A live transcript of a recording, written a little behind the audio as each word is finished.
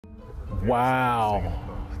Wow.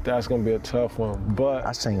 That's gonna be a tough one, but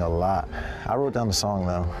I sing a lot. I wrote down the song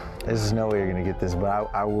though. There's no way you're gonna get this, but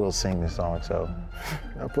I will sing this song, so.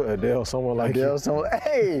 I put Adele somewhere like Adele you. somewhere,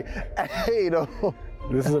 hey, no.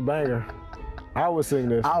 This is a banger. I would sing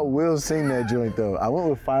this. I will sing that joint though. I went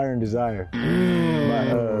with Fire and Desire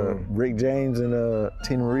by Rick James and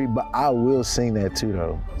Tina Marie, but I will sing that too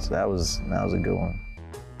though. So that was a good one.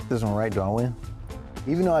 This one right, do I win?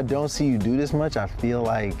 Even though I don't see you do this much, I feel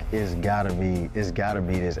like it's gotta be this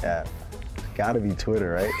app. It's gotta be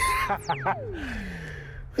Twitter, right?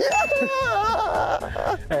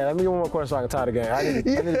 Hey, let me get one more question so I can tie the game. I need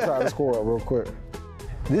to try to score up real quick.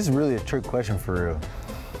 This is really a trick question for real.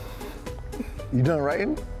 You done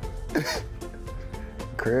writing?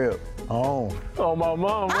 Crib. Home. Oh, my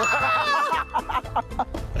mama.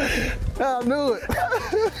 I knew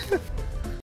it.